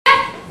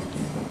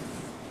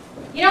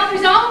You know,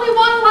 there's only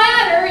one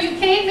ladder. You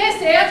can't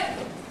miss it.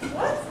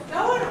 What's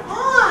going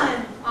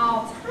on?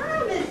 Oh, What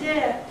time is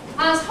it?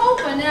 I was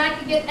hoping that I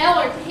could get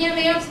Ellard to hand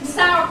me up some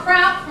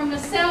sauerkraut from the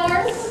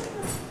cellars.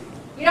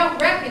 You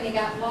don't reckon he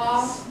got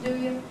lost, do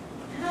you?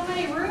 How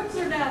many rooms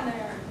are down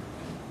there?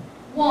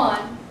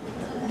 One.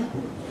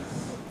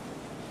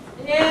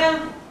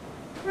 Yeah,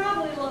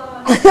 probably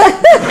lost.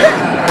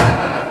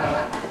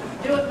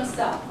 Do it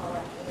myself. All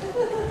right.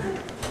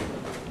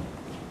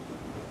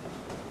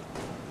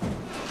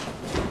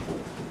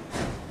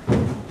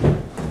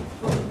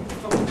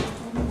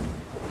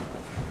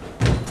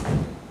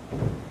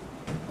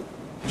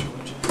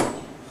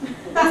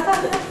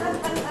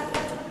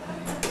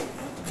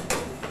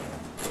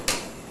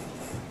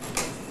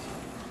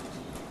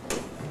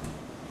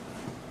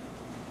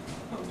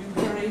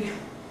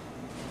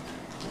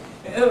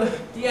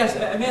 Yes,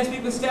 may I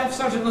speak with Staff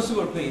Sergeant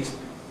LeSueur, please?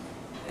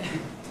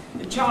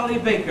 Charlie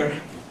Baker.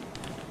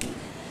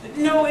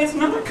 No, it's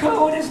not a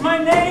code, it's my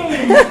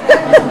name!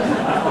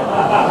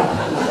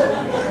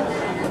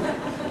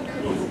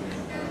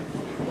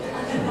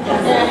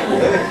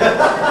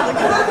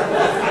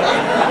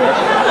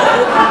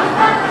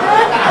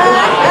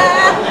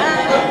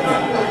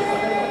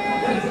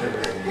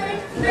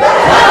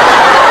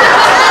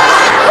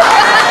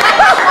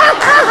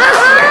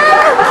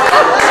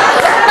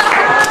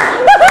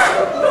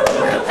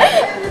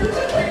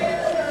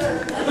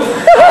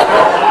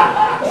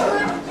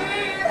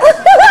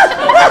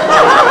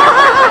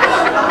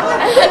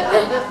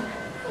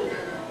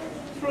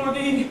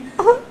 Froggy!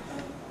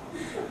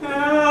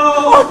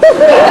 Help!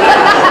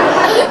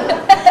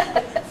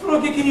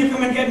 Froggy, can you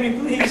come and get me,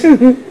 please?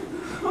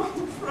 Oh,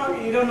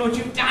 Froggy, you don't know what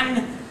you've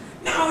done.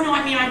 No,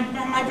 I mean,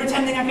 I'm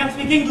pretending I can't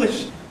speak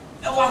English.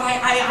 Well,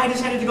 I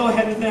decided to go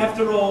ahead with it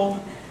after all.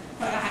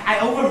 I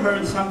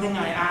overheard something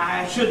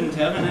I shouldn't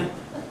have, and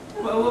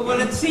well,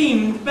 it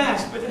seemed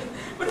best, but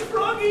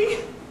Froggy,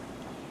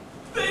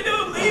 they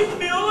don't leave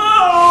me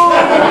alone.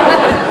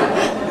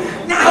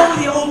 Now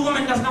the old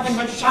woman does nothing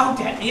but shout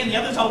at me, and the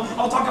others all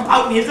talk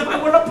about me as if I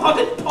were a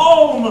potted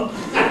palm.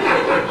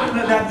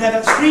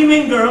 That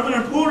screaming girl and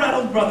her poor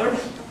adult brother,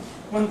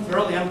 one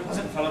thoroughly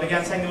unpleasant fellow,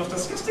 began saying the most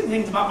disgusting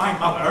things about my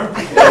mother.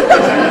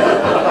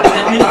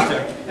 That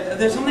minister,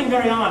 there's something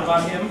very odd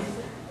about him.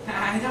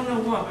 I don't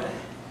know what, but...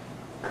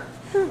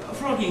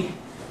 Froggy,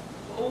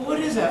 what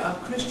is a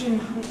Christian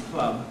hunt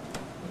club?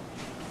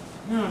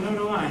 No,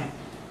 why?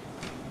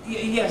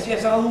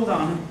 Yes, I'll hold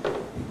on.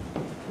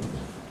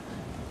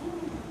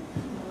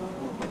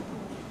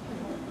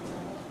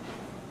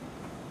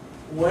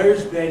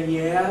 Where's Betty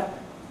at?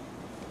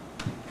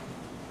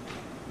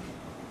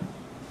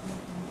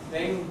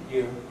 Thank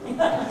you.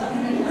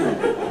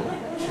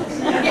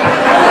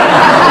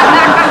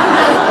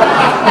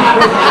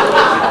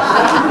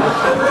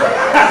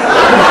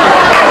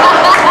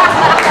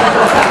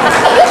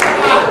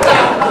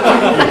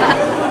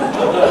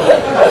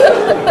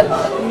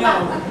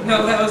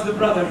 No, that was the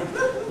brother.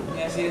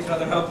 Yes, he is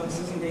rather helpless,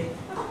 isn't he?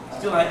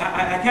 Still,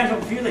 I can't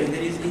help feeling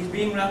that he's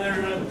being rather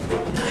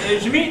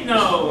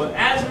Jmitno,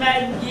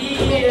 Asmagi,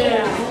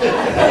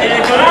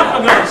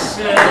 Galapagos,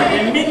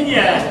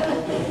 Minya.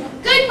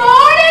 Good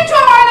morning,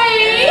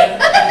 Charlie!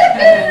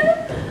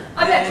 I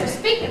bet you're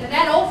speaking to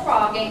that old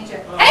frog, ain't you?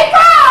 Hey,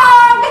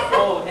 frog!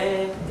 Oh,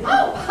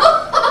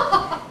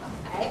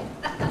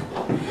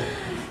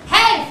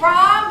 Hey,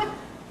 frog!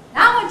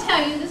 Now I'm going to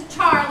tell you this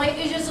Charlie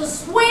is just the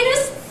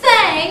sweetest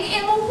thing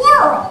in the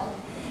world.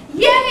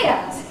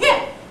 Yes.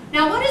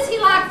 Now, what does he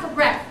like for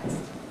breakfast?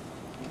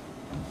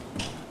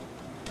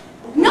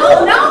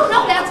 No,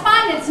 that's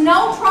fine. It's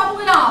no trouble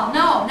at all.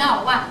 No.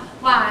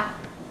 Why?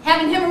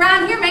 Having him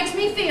around here makes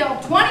me feel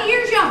 20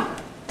 years younger.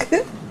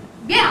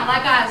 Yeah,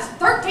 like I was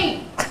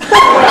 13.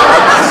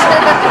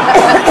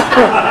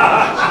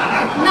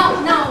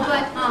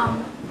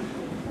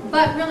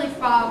 But really,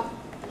 Frog,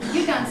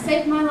 you done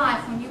saved my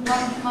life when you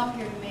brought him up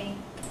here to me.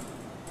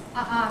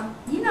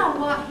 You know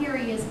what? Here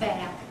he is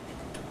back.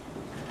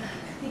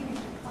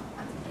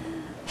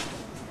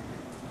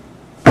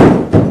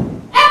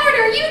 Ellard,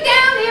 are you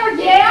down there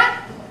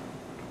yet?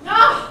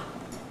 Oh,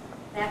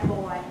 that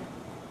boy.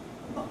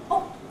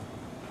 Oh,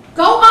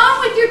 go on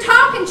with your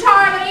talking,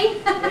 Charlie.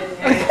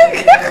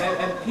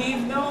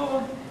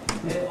 Pivno,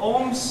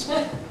 Oms,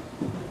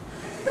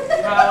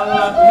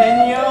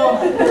 Jalapeno.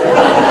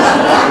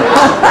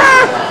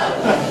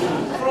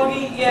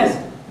 Froggy, yes.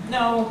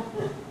 No,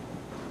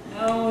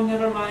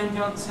 never mind.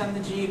 Don't send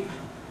the Jeep.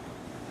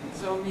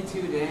 It's only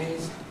 2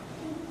 days.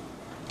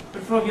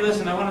 But Froggy,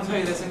 listen, I want to tell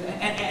you this,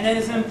 and it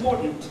is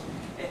important.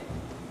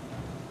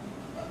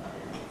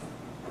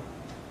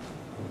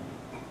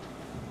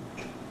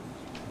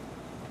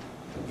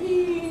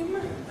 Beam.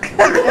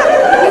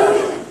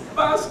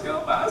 Bosco.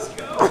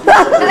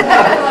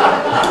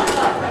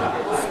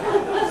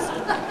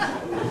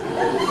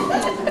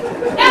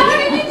 Ellard,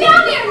 are you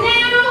down there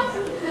now?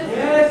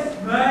 Yes,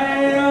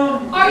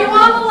 ma'am. Are you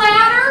on the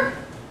ladder?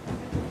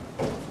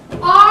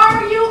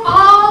 Are you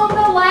on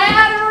the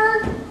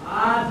ladder?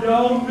 I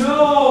don't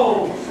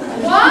know.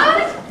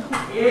 What?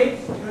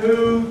 It's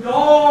too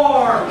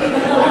dark.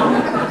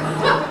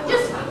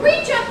 Just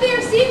reach up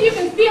there, see if you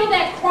can feel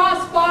that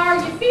crossbar.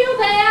 You feel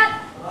that?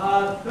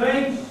 I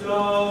think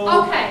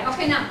so.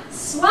 Okay, now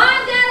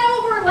slide that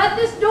over and let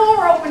this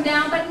door open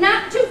down, but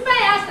not too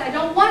fast. I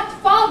don't want it to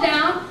fall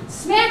down,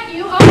 smack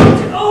you on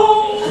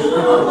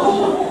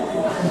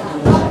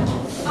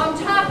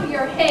top of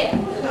your head.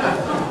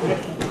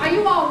 Are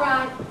you all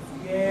right?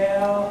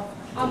 Yeah.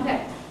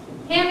 Okay.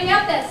 Hand me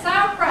up that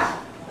sauerkraut.